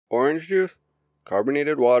orange juice,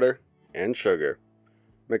 carbonated water, and sugar.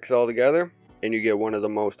 Mix it all together, and you get one of the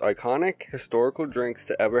most iconic historical drinks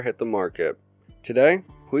to ever hit the market. Today,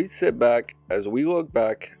 please sit back as we look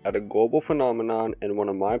back at a global phenomenon and one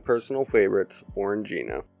of my personal favorites,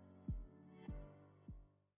 Orangina.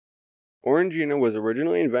 Orangina was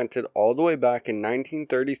originally invented all the way back in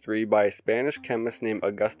 1933 by a Spanish chemist named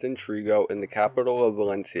Agustin Trigo in the capital of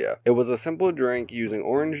Valencia. It was a simple drink using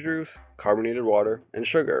orange juice, carbonated water, and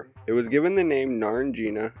sugar. It was given the name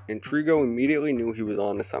Orangina, and Trigo immediately knew he was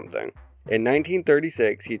onto something. In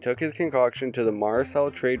 1936, he took his concoction to the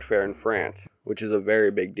Marseille Trade Fair in France, which is a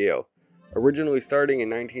very big deal. Originally starting in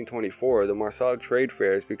 1924, the Marseille Trade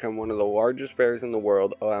Fair has become one of the largest fairs in the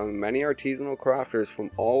world, allowing many artisanal crafters from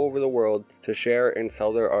all over the world to share and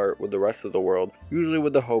sell their art with the rest of the world, usually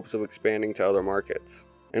with the hopes of expanding to other markets.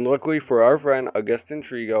 And luckily for our friend Agustin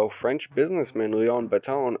Trigo, French businessman Léon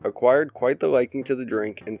Breton acquired quite the liking to the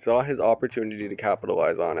drink and saw his opportunity to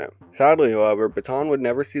capitalize on it. Sadly, however, Breton would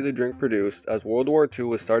never see the drink produced, as World War II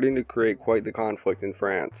was starting to create quite the conflict in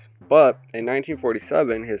France. But in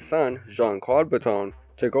 1947, his son, Jean-Claude Breton,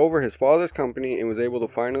 took over his father's company and was able to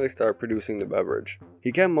finally start producing the beverage.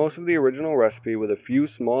 He kept most of the original recipe with a few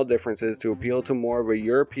small differences to appeal to more of a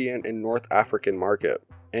European and North African market.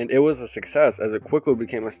 And it was a success as it quickly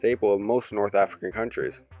became a staple of most North African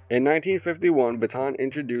countries. In 1951, Breton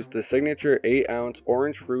introduced the signature 8-ounce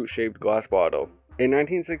orange fruit-shaped glass bottle. In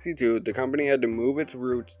 1962, the company had to move its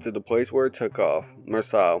roots to the place where it took off,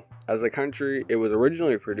 Marseille, as the country it was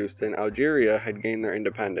originally produced in, Algeria, had gained their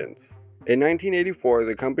independence. In 1984,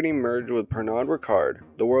 the company merged with Pernod Ricard,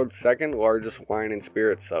 the world's second largest wine and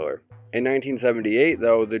spirits seller. In 1978,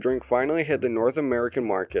 though, the drink finally hit the North American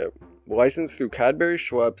market. Licensed through Cadbury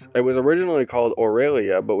Schweppes, it was originally called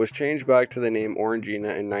Aurelia, but was changed back to the name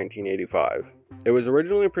Orangina in 1985. It was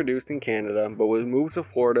originally produced in Canada, but was moved to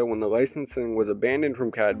Florida when the licensing was abandoned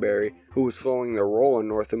from Cadbury, who was slowing their roll on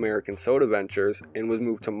North American soda ventures, and was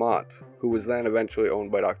moved to Mott's, who was then eventually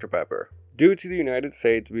owned by Dr. Pepper. Due to the United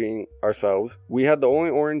States being ourselves, we had the only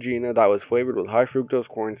Orangina that was flavored with high fructose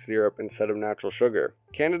corn syrup instead of natural sugar.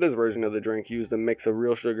 Canada's version of the drink used a mix of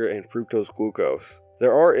real sugar and fructose glucose.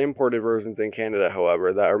 There are imported versions in Canada,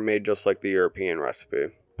 however, that are made just like the European recipe.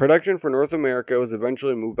 Production for North America was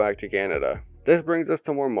eventually moved back to Canada. This brings us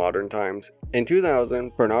to more modern times. In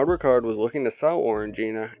 2000, Pernod Ricard was looking to sell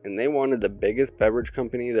Orangina, and they wanted the biggest beverage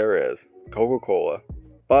company there is, Coca-Cola.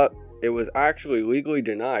 But it was actually legally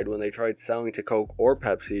denied when they tried selling to Coke or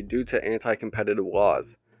Pepsi due to anti-competitive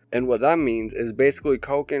laws. And what that means is basically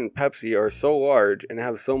Coke and Pepsi are so large and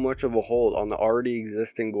have so much of a hold on the already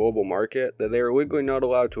existing global market that they are legally not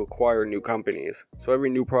allowed to acquire new companies. So every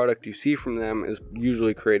new product you see from them is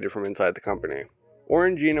usually created from inside the company.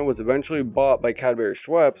 Orangina was eventually bought by Cadbury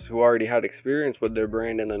Schweppes, who already had experience with their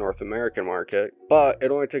brand in the North American market, but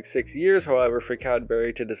it only took 6 years, however, for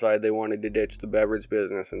Cadbury to decide they wanted to ditch the beverage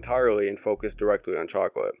business entirely and focus directly on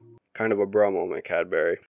chocolate. Kind of a bro moment,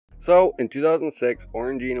 Cadbury. So, in 2006,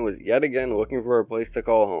 Orangina was yet again looking for a place to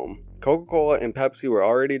call home. Coca-Cola and Pepsi were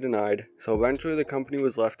already denied, so eventually the company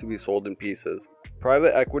was left to be sold in pieces.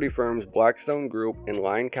 Private equity firms Blackstone Group and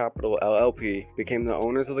Lion Capital LLP became the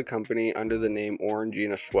owners of the company under the name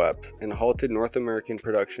Orangina Schweppes and halted North American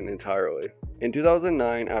production entirely. In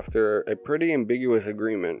 2009, after a pretty ambiguous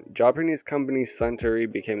agreement, Japanese company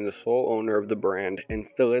Suntory became the sole owner of the brand and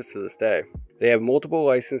still is to this day. They have multiple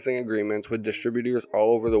licensing agreements with distributors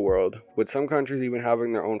all over the world, with some countries even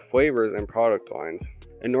having their own flavors and product lines.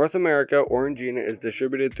 In North America, Orangina is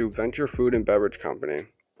distributed through Venture Food and Beverage Company.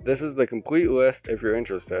 This is the complete list if you're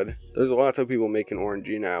interested. There's lots of people making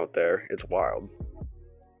Orangina out there, it's wild.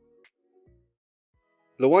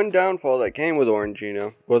 The one downfall that came with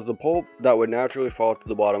Orangina was the pulp that would naturally fall to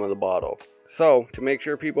the bottom of the bottle. So, to make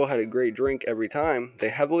sure people had a great drink every time, they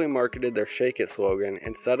heavily marketed their Shake It slogan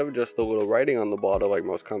instead of just the little writing on the bottle like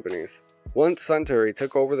most companies. Once Suntory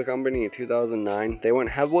took over the company in 2009, they went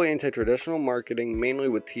heavily into traditional marketing, mainly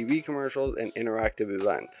with TV commercials and interactive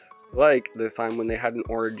events. Like this time when they had an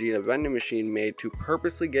Orangina vending machine made to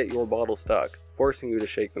purposely get your bottle stuck, forcing you to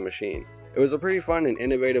shake the machine. It was a pretty fun and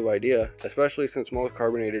innovative idea, especially since most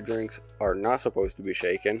carbonated drinks are not supposed to be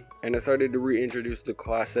shaken, and it started to reintroduce the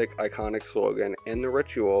classic iconic slogan and the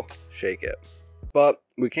ritual, shake it. But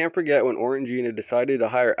we can't forget when Orangina decided to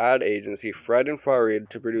hire ad agency Fred and Farid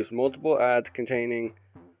to produce multiple ads containing,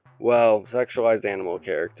 well, sexualized animal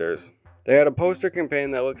characters. They had a poster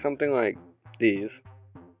campaign that looked something like these,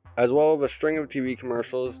 as well as a string of TV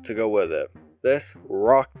commercials to go with it. This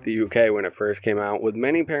rocked the UK when it first came out, with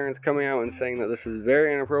many parents coming out and saying that this is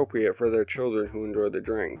very inappropriate for their children who enjoy the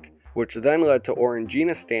drink. which then led to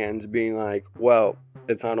Orangina stands being like, well,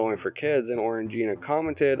 it's not only for kids, and Orangina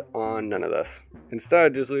commented on none of this,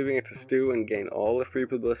 instead just leaving it to stew and gain all the free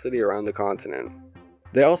publicity around the continent.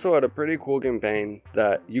 They also had a pretty cool campaign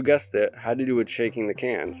that, you guessed it, had to do with shaking the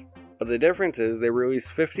cans. But the difference is they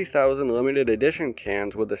released 50,000 limited edition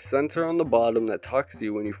cans with a sensor on the bottom that talks to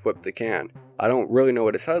you when you flip the can. I don't really know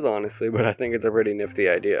what it says honestly, but I think it's a pretty nifty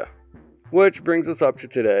idea. Which brings us up to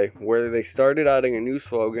today, where they started adding a new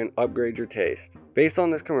slogan, upgrade your taste. Based on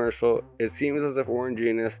this commercial, it seems as if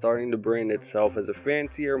Orangina is starting to brand itself as a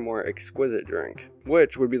fancier, more exquisite drink,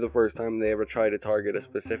 which would be the first time they ever try to target a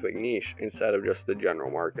specific niche instead of just the general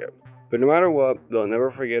market. But no matter what, they'll never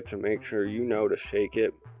forget to make sure you know to shake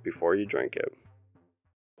it before you drink it.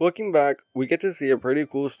 Looking back, we get to see a pretty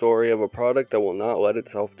cool story of a product that will not let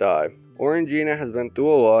itself die. Orangina has been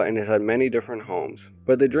through a lot and has had many different homes,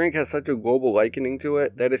 but the drink has such a global likening to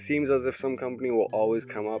it that it seems as if some company will always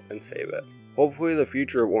come up and save it. Hopefully the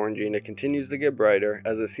future of Orangina continues to get brighter,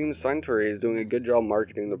 as it seems Suntory is doing a good job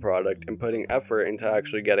marketing the product and putting effort into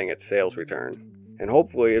actually getting its sales return. And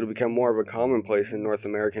hopefully it'll become more of a commonplace in North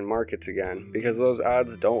American markets again, because those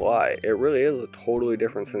ads don't lie. It really is a totally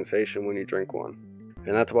different sensation when you drink one.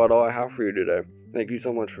 And that's about all I have for you today. Thank you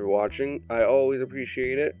so much for watching. I always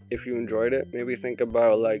appreciate it. If you enjoyed it, maybe think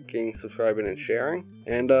about liking, subscribing, and sharing.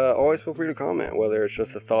 And always feel free to comment, whether it's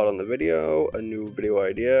just a thought on the video, a new video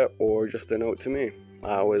idea, or just a note to me.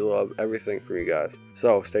 I always love everything from you guys.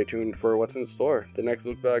 So stay tuned for what's in store. The next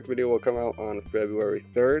Lookback video will come out on February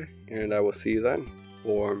 3rd, and I will see you then.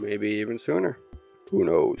 Or maybe even sooner. Who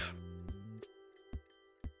knows?